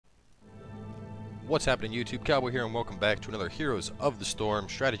What's happening, YouTube? Cowboy here, and welcome back to another Heroes of the Storm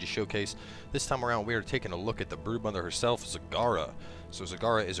strategy showcase. This time around, we are taking a look at the broodmother herself, Zagara. So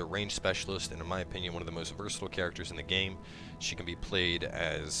Zagara is a range specialist, and in my opinion, one of the most versatile characters in the game. She can be played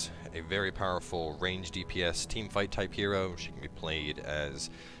as a very powerful range DPS teamfight type hero. She can be played as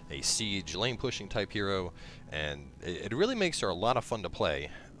a siege lane pushing type hero, and it really makes her a lot of fun to play.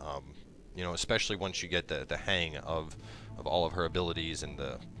 You know, especially once you get the hang of all of her abilities and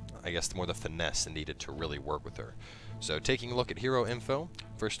I guess the finesse needed to really work with her. So taking a look at hero info,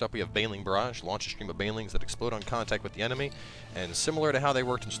 first up we have Baneling Barrage. Launch a stream of banelings that explode on contact with the enemy, and similar to how they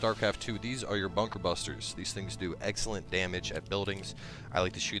worked in StarCraft 2, these are your bunker busters. These things do excellent damage at buildings. I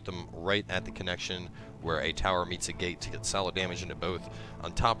like to shoot them right at the connection where a tower meets a gate to get solid damage into both.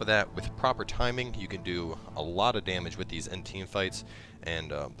 On top of that, with proper timing, you can do a lot of damage with these in team fights.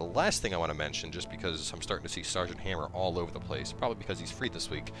 And the last thing I want to mention, just because I'm starting to see Sergeant Hammer all over the place, probably because he's free this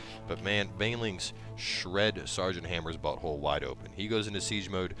week, but man, Banelings shred Sergeant Hammer's butthole wide open. He goes into siege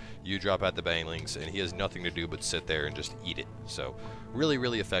mode, you drop out the Banelings, and he has nothing to do but sit there and just eat it. So really,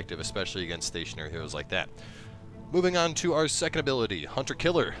 really effective, especially against stationary heroes like that. Moving on to our second ability, Hunter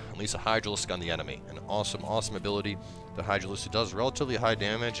Killer. Unleash a Hydralisk on the enemy. An awesome, awesome ability. The Hydralisk does relatively high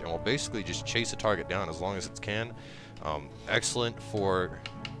damage and will basically just chase a target down as long as it can. Excellent for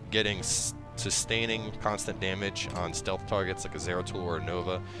getting sustaining constant damage on stealth targets like a Zeratul or a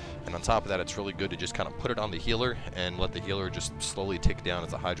Nova. And on top of that, it's really good to just kind of put it on the healer and let the healer just slowly tick down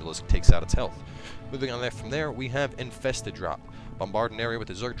as the Hydralisk takes out its health. Moving on from there, we have Infested Drop. Bombard an area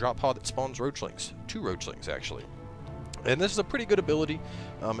with a Zerg drop pod that spawns Roachlings. 2 Roachlings, actually. And this is a pretty good ability.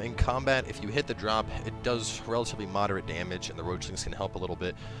 In combat, if you hit the drop, it does relatively moderate damage, and the Roachlings can help a little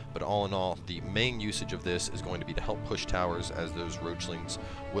bit. But all in all, the main usage of this is going to be to help push towers, as those Roachlings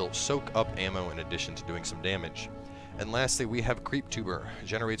will soak up ammo in addition to doing some damage. And lastly, we have Creep Tuber.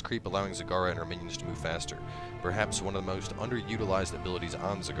 Generates creep, allowing Zagara and her minions to move faster. Perhaps one of the most underutilized abilities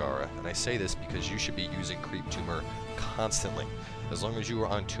on Zagara, and I say this because you should be using Creep Tuber constantly. As long as you are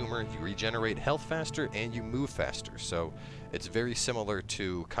on Tumor, you regenerate health faster and you move faster. So it's very similar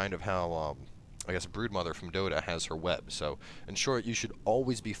to kind of how, I guess, Broodmother from Dota has her web. So in short, you should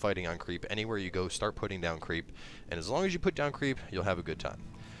always be fighting on creep. Anywhere you go, start putting down creep. And as long as you put down creep, you'll have a good time.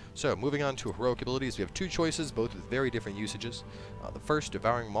 So, moving on to heroic abilities, we have 2 choices, both with very different usages. The first,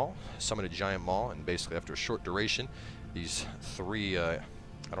 Devouring Maul. Summon a giant maul, and basically after a short duration, these 3, I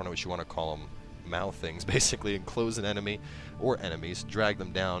don't know what you want to call them, Mao things, basically enclose an enemy or enemies, drag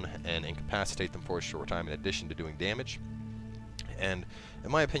them down, and incapacitate them for a short time in addition to doing damage. And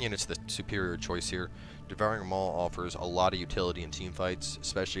in my opinion, it's the superior choice here. Devouring Maul offers a lot of utility in team fights,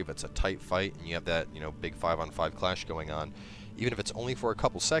 especially if it's a tight fight and you have that, big 5-on-5 clash going on. Even if it's only for a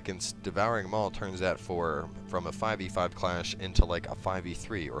couple seconds, Devouring Maul turns that from a 5v5 clash into like a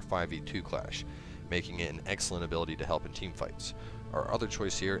 5v3 or 5v2 clash, making it an excellent ability to help in team fights. Our other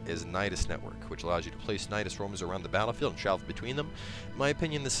choice here is Nidus Network, which allows you to place Nidus roamers around the battlefield and travel between them. In my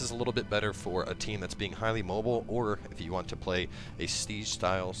opinion, this is a little bit better for a team that's being highly mobile, or if you want to play a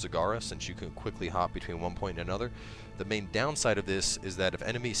siege-style Zagara, since you can quickly hop between one point and another. The main downside of this is that if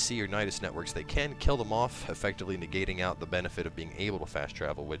enemies see your Nidus networks, they can kill them off, effectively negating out the benefit of being able to fast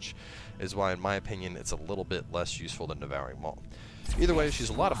travel, which is why, in my opinion, it's a little bit less useful than Devouring Maul. Either way, she's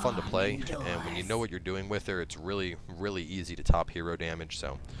a lot of fun to play, and when you know what you're doing with her, it's really, really easy to top hero damage.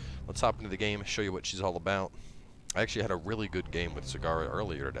 So let's hop into the game, show you what she's all about. I actually had a really good game with Zagara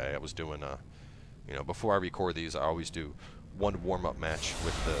earlier today. I was doing, before I record these, I always do one warm-up match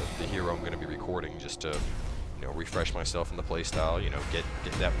with the hero I'm going to be recording, just to refresh myself in the playstyle, get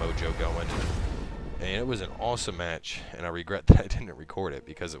that mojo going. And it was an awesome match, and I regret that I didn't record it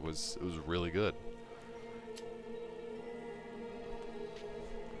because it was really good.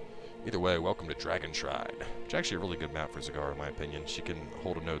 Either way, welcome to Dragon Shrine. It's actually a really good map for Zagara, in my opinion. She can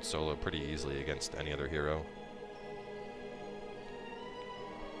hold a node solo pretty easily against any other hero.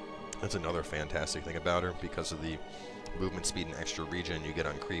 That's another fantastic thing about her, because of the movement speed and extra regen you get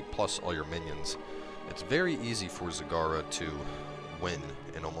on creep, plus all your minions. It's very easy for Zagara to win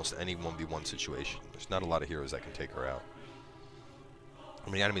in almost any 1v1 situation. There's not a lot of heroes that can take her out.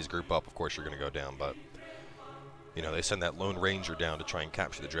 When the enemies group up, of course you're going to go down, but they send that Lone Ranger down to try and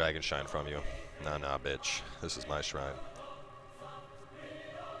capture the Dragon Shrine from you. Nah, bitch. This is my shrine.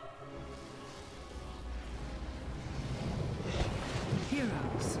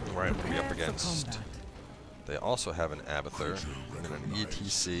 Heroes. Right, we'll be up against. They also have an Abathur and an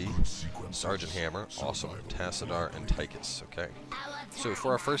ETC, Sergeant Hammer, awesome, Tassadar, and Tychus, okay? So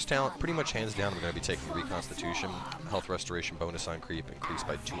for our first talent, pretty much hands down, we're going to be taking Reconstitution, health restoration bonus on creep, increased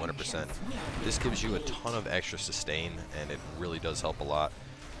by 200%. This gives you a ton of extra sustain, and it really does help a lot.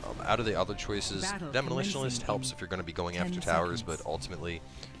 Out of the other choices, Demolitionist helps if you're going to be going after towers, but ultimately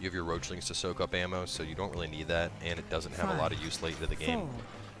you have your Roachlings to soak up ammo, so you don't really need that, and it doesn't have a lot of use late into the game.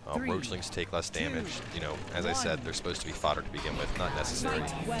 Roachlings take less damage. You know, as I said, they're supposed to be fodder to begin with, not necessary.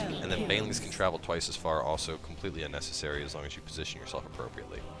 And then Banelings can travel twice as far, also completely unnecessary as long as you position yourself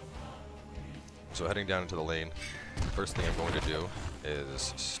appropriately. So heading down into the lane, first thing I'm going to do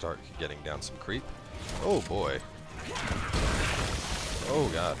is start getting down some creep. Oh boy. Oh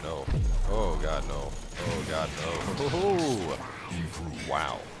god, no. Oh god, no. Oh god, no. Oh,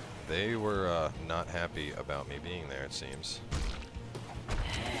 wow. They were not happy about me being there, it seems. I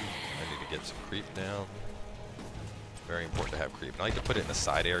need to get some creep down. Very important to have creep. And I like to put it in the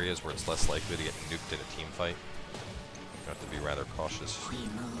side areas where it's less likely to get nuked in a team fight. I have to be rather cautious.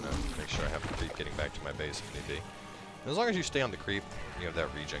 Make sure I have the creep getting back to my base if need be. And as long as you stay on the creep, you have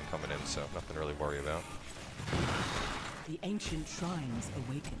that regen coming in, so nothing to really worry about. The ancient shrines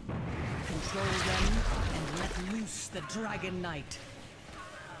awaken. Control them and let loose the Dragon Knight.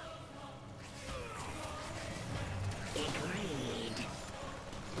 Agreed.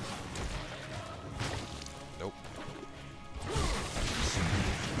 Nope.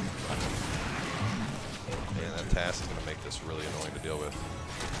 Man, that task is going to make this really annoying to deal with.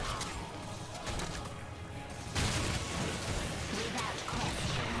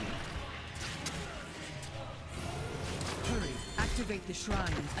 Activate the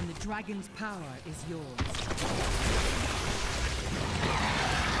shrines, and the dragon's power is yours.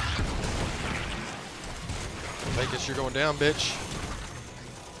 Vegas, you're going down, bitch.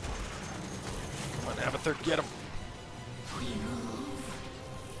 Come on, Avatar, get him.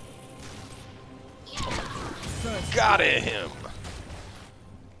 Got him.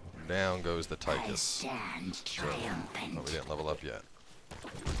 Down goes the Tychus. Oh, we didn't level up yet.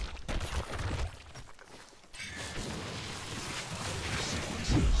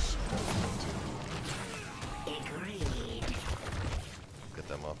 Get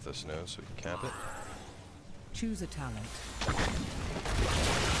them off this nose so we can cap it. Choose a talent.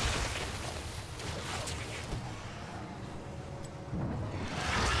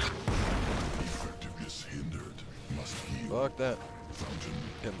 Effectiveness hindered. Must heal. Fuck that.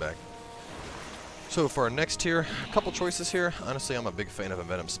 Get him back. So for our next tier, a couple choices here. Honestly, I'm a big fan of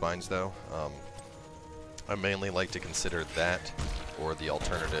Envenom Spines though. I mainly like to consider that or the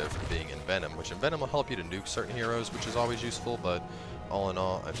alternative being Envenom, which Envenom will help you to nuke certain heroes, which is always useful, but all in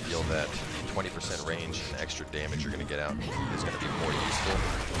all, I feel that the 20% range and extra damage you're going to get out is going to be more useful,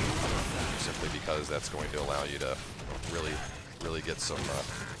 simply because that's going to allow you to really get some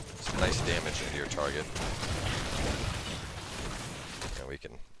nice damage into your target. And we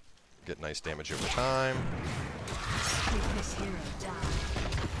can get nice damage over time.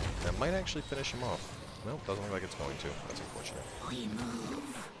 That might actually finish him off. Nope, doesn't look like it's going to. That's unfortunate.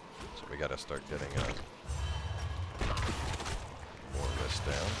 So we gotta start getting more of this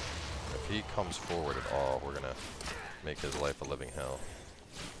down. If he comes forward at all, we're gonna make his life a living hell.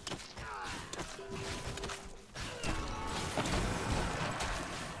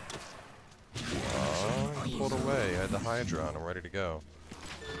 Pulled away. I had the Hydra on. I'm ready to go.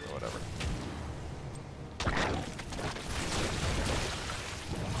 Whatever.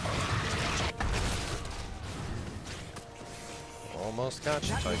 Almost got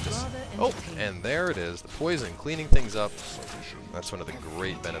you, Tychus. Oh, and there it is. The poison, cleaning things up. That's one of the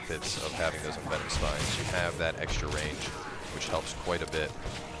great benefits of having those Envenom Spines. You have that extra range, which helps quite a bit.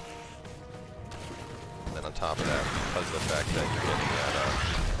 And then on top of that, because of the fact that you're getting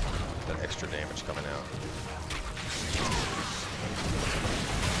that extra damage coming out.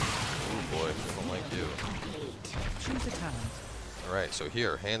 Oh boy, I don't like you. Choose a talent. Alright, so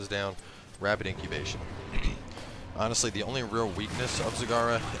here, hands down, Rapid Incubation. Honestly, the only real weakness of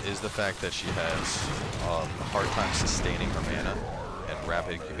Zagara is the fact that she has a hard time sustaining her mana, and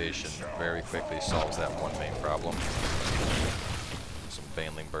Rapid Incubation very quickly solves that one main problem. Some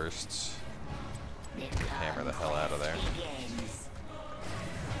Baneling Bursts. Hammer the hell out of there.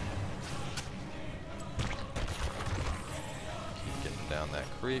 Keep getting down that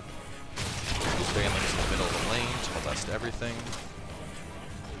creep. Use Banelings in the middle of the lane to molest everything.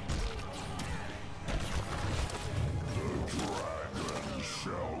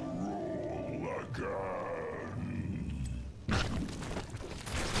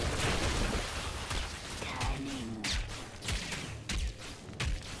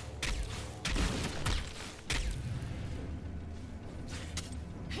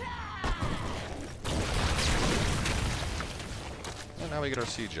 Now we get our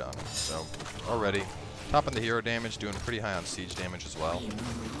siege on. So, already topping the hero damage, doing pretty high on siege damage as well.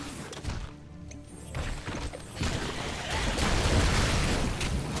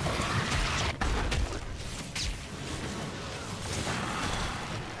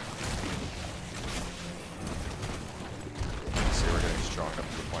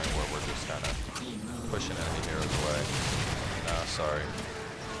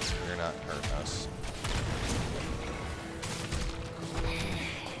 worry. You're not hurting us.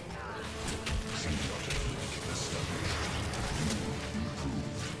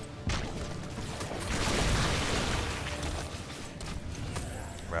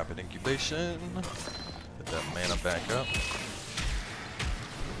 Rapid incubation. Get that mana back up.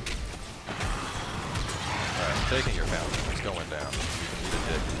 Alright, I'm taking your fountain. It's going down. You can eat a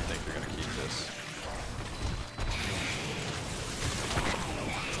dip if you think you're going to keep this.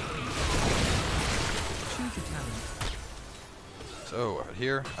 So,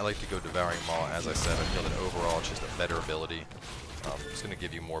 here, I like to go Devouring Maw. As I said, I feel that overall it's just a better ability. It's going to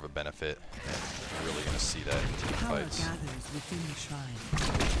give you more of a benefit, and you're really going to see that in team fights. Gathers within the shrine.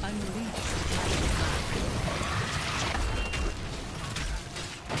 Unleash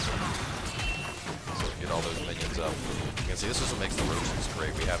So get all those minions up. You can see this is what makes the roaches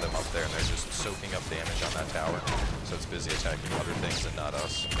great. We have them up there, and they're just soaking up damage on that tower. So it's busy attacking other things and not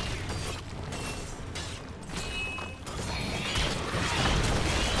us.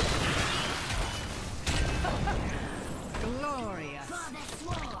 glorious.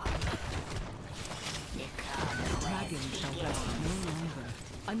 Dragon shall rest no longer.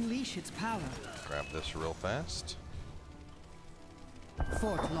 Unleash its power. Grab this real fast.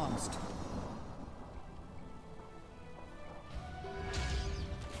 Fort lost.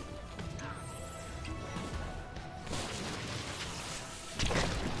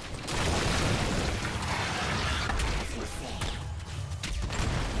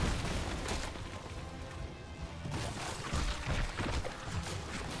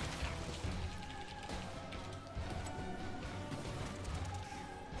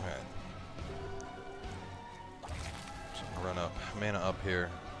 Run up, mana up here.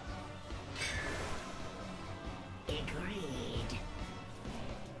 Agreed.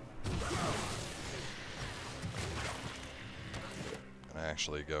 And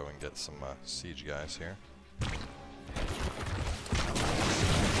actually go and get some siege guys here.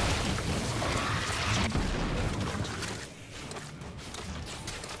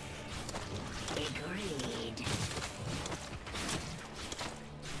 Agreed.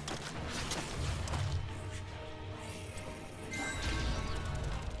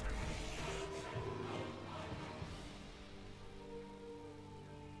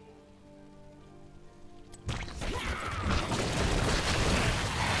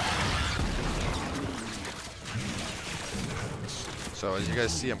 So as you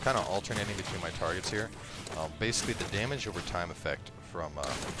guys see, I'm kind of alternating between my targets here. Basically, the damage over time effect from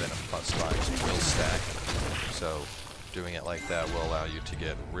Venom plus Spines will stack. So doing it like that will allow you to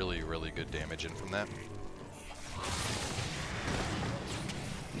get really, really good damage in from that.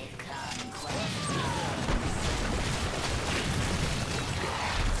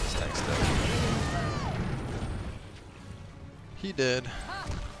 This tank's dead. He did.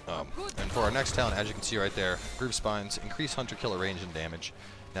 And for our next talent, as you can see right there, Group Spines, increase Hunter Killer range and damage.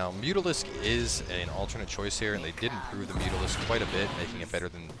 Now, Mutalisk is an alternate choice here, and they did improve the Mutalisk quite a bit, making it better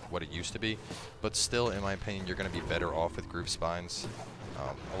than what it used to be. But still, in my opinion, you're going to be better off with Group Spines.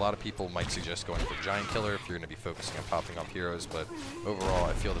 A lot of people might suggest going for Giant Killer if you're going to be focusing on popping up heroes, but overall,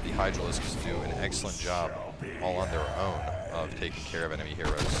 I feel that the Hydralisks do an excellent job all on their own of taking care of enemy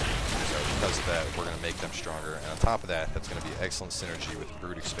heroes. So because of that, we're going to make them stronger. And on top of that, that's going to be excellent synergy with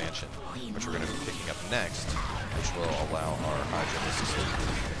Brood Expansion, which we're going to be picking up next, which will allow our Hydralisks to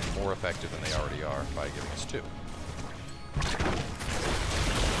be more effective than they already are by giving us 2.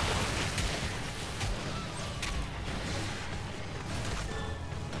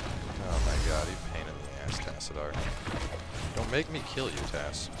 Oh my god, he pain in the ass, Tassadar. Don't make me kill you,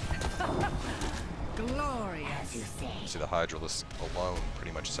 Tass. Glorious. See the Hydralisk alone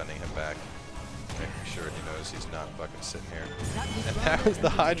pretty much sending him back. Making sure he knows he's not fucking sitting here. And that was the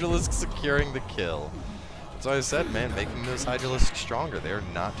Hydralisk securing the kill. That's why I said, man, making those Hydralisks stronger. They're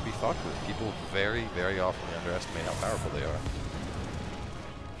not to be fucked with. People very, very often underestimate how powerful they are.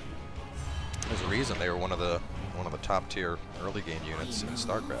 There's a reason they were one of the top tier early game units in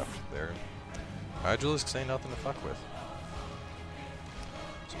StarCraft. Their Hydralisks ain't nothing to fuck with.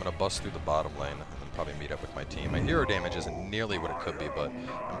 So I'm gonna bust through the bottom lane and then probably meet up with my team. My hero damage isn't nearly what it could be, but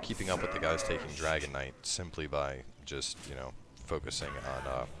I'm keeping up with the guys taking Dragon Knight simply by just, you know, focusing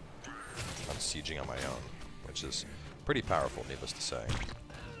on sieging on my own, which is pretty powerful, needless to say.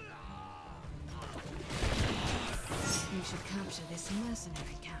 You should capture this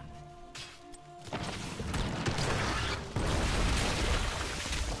mercenary camp.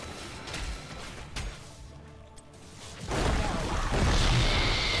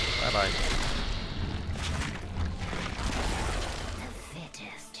 Bye-bye. The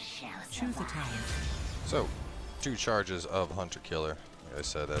fittest shall Choose a talent. So, 2 charges of Hunter Killer. Like I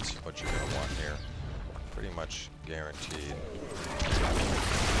said, that's what you're going to want here. Pretty much guaranteed.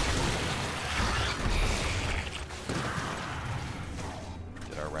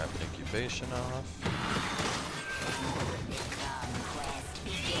 Get our rapid incubation off.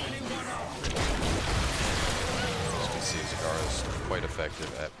 As you can see, Zagara is quite effective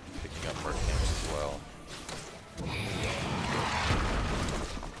at picking up merc camps as well.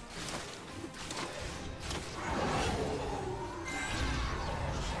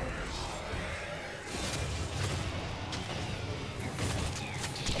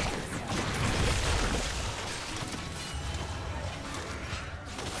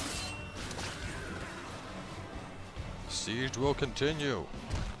 Siege will continue.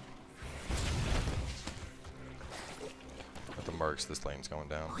 With the mercs, this lane's going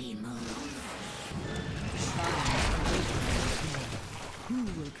down. Who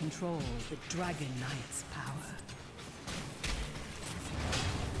will control the Dragon Knight's power?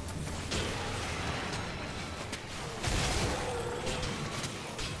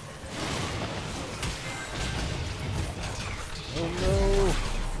 Oh no!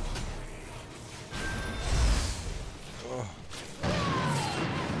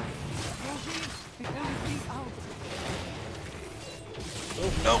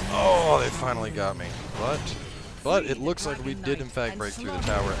 No! Oh, they finally got me. But it looks like we did in fact break through the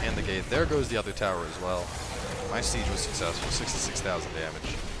tower and the gate. There goes the other tower as well. My siege was successful, 66,000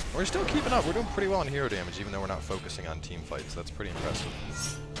 damage. We're still keeping up. We're doing pretty well on hero damage, even though we're not focusing on team fights. That's pretty impressive.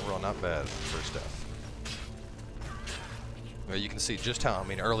 Overall, not bad. First death. Well, you can see just how, I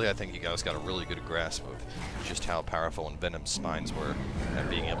mean, early I think you guys got a really good grasp of just how powerful and Venom's spines were and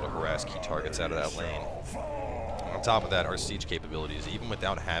being able to harass key targets out of that lane. And on top of that, our siege capabilities, even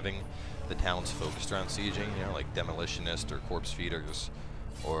without having the talents focused around sieging, you know, like Demolitionist or Corpse Feeders,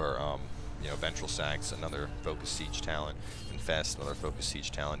 or, you know, Ventral Sacks, another focused siege talent, Infest, another focused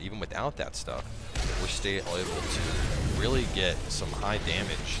siege talent. Even without that stuff, we're still able to really get some high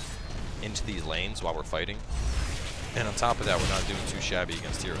damage into these lanes while we're fighting. And on top of that, we're not doing too shabby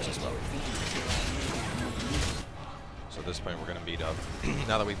against heroes as well. So at this point, we're going to meet up.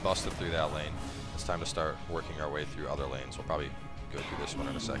 Now that we've busted through that lane, it's time to start working our way through other lanes. We'll probably go through this one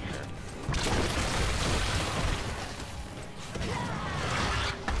in a second here.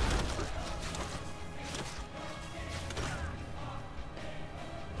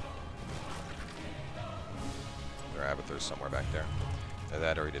 Their Abathur's somewhere back there.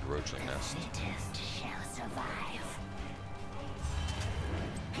 That already did Roachling Nest.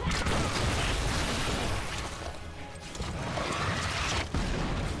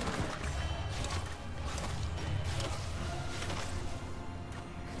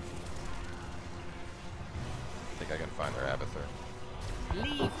 I think I can find their Abathur.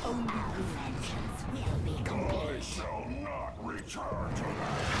 Leave only vengeance will be complete. I shall not return to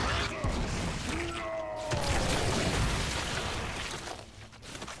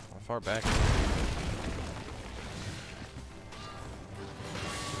How far back?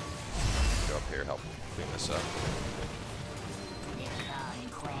 Go up here, help clean this up.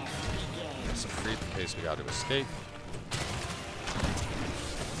 Get some creep in case we got to escape.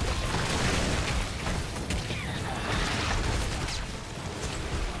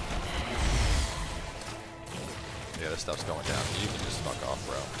 Yeah, this stuff's going down. You can just fuck off,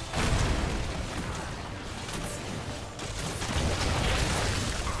 bro.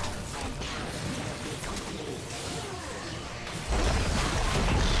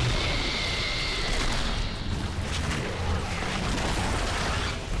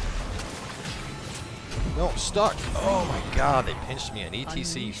 No, I'm stuck. Oh my god, they pinched me an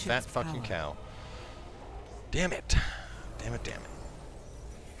ETC, fat fucking cow. Damn it. Damn it, damn it.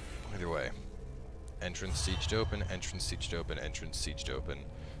 Either way. Entrance sieged open, entrance sieged open, entrance sieged open.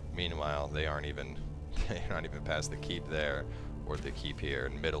 Meanwhile, they're not even past the keep there or the keep here,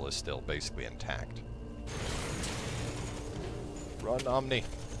 and middle is still basically intact. Run, Omni.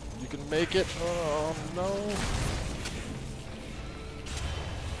 You can make it. Oh no.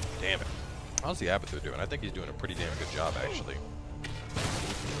 Damn it. How's the Abathur doing? I think he's doing a pretty damn good job, actually.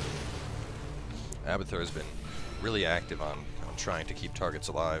 Abathur has been really active on trying to keep targets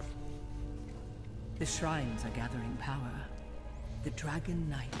alive. The shrines are gathering power. The Dragon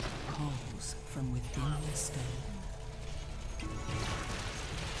Knight calls from within the stone.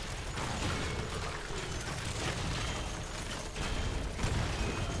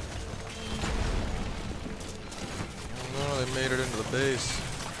 Oh no, they made it into the base.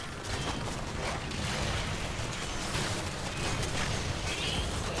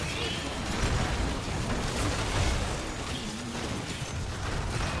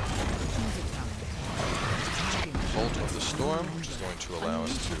 Bolt of the Storm, which is going to allow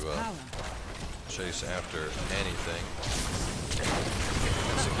us to chase after anything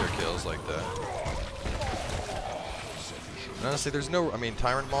and secure kills like that. And honestly, there's no, I mean,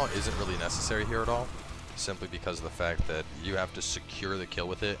 Tyrant Maw isn't really necessary here at all, simply because of the fact that you have to secure the kill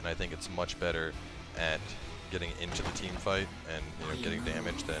with it, and I think it's much better at getting into the team fight and, you know, getting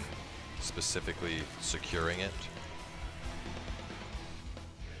damage than specifically securing it.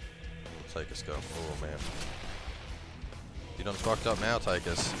 Tychus go. Oh man. You done fucked up now,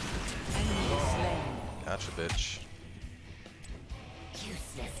 Tychus. Gotcha, bitch.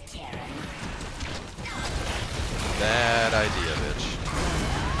 Bad idea, bitch.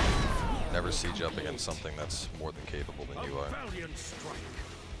 Never siege up against something that's more than capable than you are.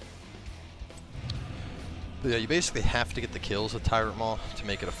 But yeah, you basically have to get the kills with Tyrant Maw to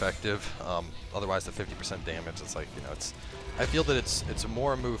make it effective. Otherwise, the 50% damage, it's like, you know, it's. I feel that it's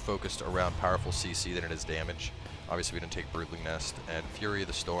more a move focused around powerful CC than it is damage. Obviously, we didn't take Broodling Nest, and Fury of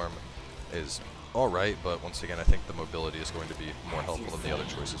the Storm is alright, but once again, I think the mobility is going to be more helpful than the other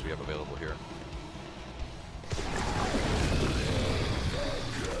choices we have available here.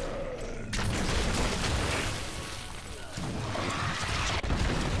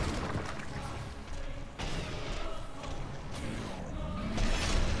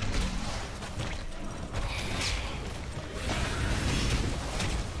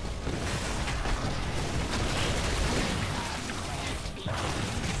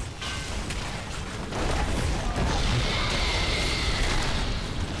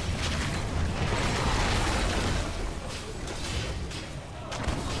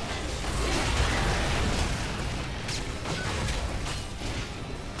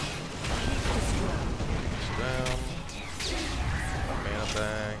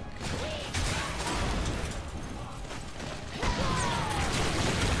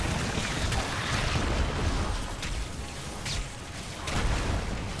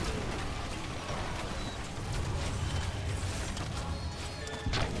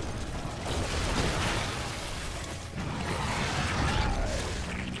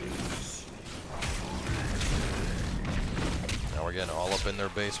 Again, all up in their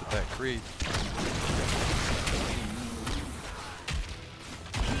base with that creep.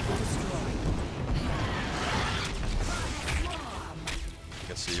 You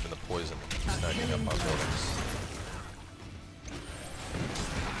can see even the poison snacking up on buildings.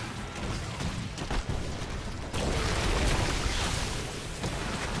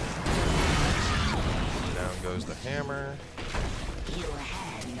 Down goes the hammer. You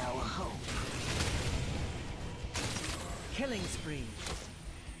had no hope. Killing spree.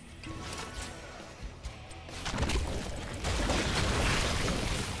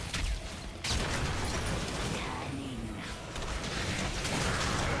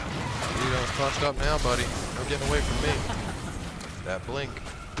 You done fucked up now, buddy. No getting away from me. That blink. Go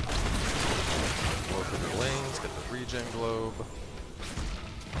for the lanes, get the regen globe.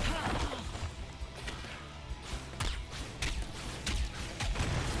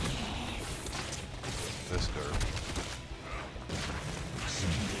 This dirt.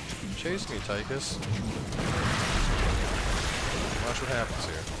 Chase me, Tychus. Watch what happens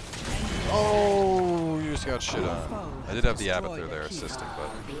here. Oh, you just got shit on. I did have the Abathur there assisting, but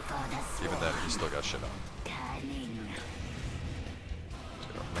even then, he still got shit on. Let's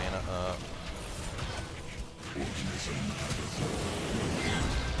get our mana up.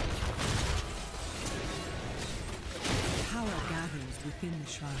 Power gathers within the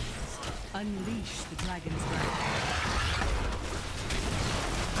shrines. Unleash the dragon's wrath.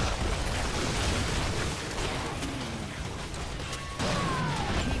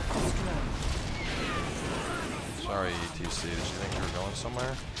 Sorry, ETC. Did you think you were going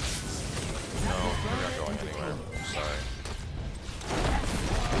somewhere? No, we're not going anywhere. I'm sorry.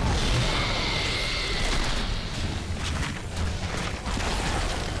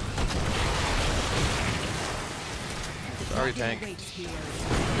 Sorry, tank.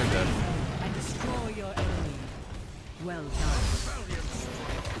 You're dead. And destroy your enemy. Well done.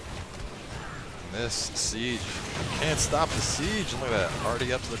 This siege. Can't stop the siege. Look at that.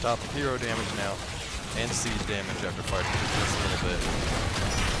 Already up to the top of hero damage now. And siege damage after fighting for just a little bit.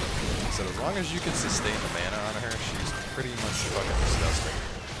 So as long as you can sustain the mana on her, she's pretty much fucking disgusting.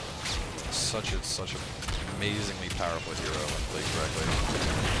 Such an amazingly powerful hero when played correctly.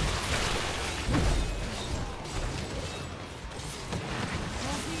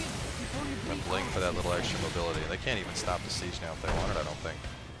 I'm playing for that little extra mobility. They can't even stop the siege now if they want it, I don't think.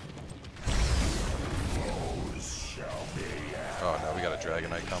 Oh no, we got a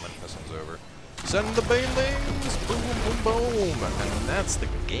Dragonite coming. This one's over. Send the banelings! Boom, boom, boom! And that's the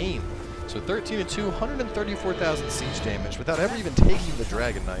game. So 13 and 2, 134,000 siege damage without ever even taking the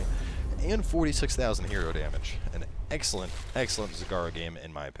Dragon Knight, and 46,000 hero damage. An excellent, excellent Zagara game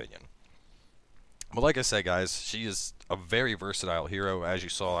in my opinion. But like I said, guys, she is a very versatile hero. As you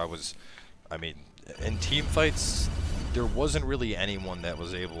saw, I mean, in team fights, there wasn't really anyone that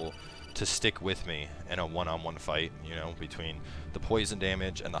was able to stick with me in a one-on-one fight, you know, between the poison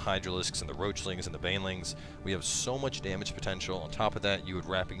damage and the Hydralisks and the Roachlings and the Banelings. We have so much damage potential. On top of that, you had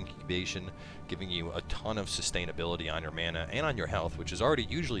Rapid Incubation, giving you a ton of sustainability on your mana and on your health, which is already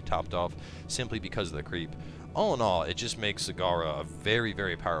usually topped off simply because of the creep. All in all, it just makes Zagara a very,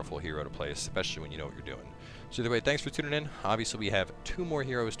 very powerful hero to play, especially when you know what you're doing. So either way, thanks for tuning in. Obviously, we have 2 more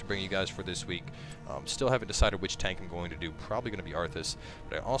heroes to bring you guys for this week. Still haven't decided which tank I'm going to do. Probably going to be Arthas.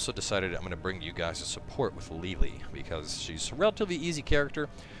 But I also decided I'm going to bring you guys a support with Lily, because she's a relatively easy character.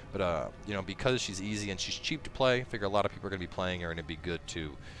 But, you know, because she's easy and she's cheap to play, I figure a lot of people are going to be playing her, and it'd be good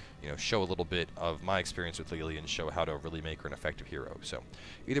to, you know, show a little bit of my experience with Lily and show how to really make her an effective hero. So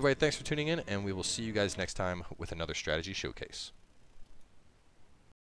either way, thanks for tuning in, and we will see you guys next time with another strategy showcase.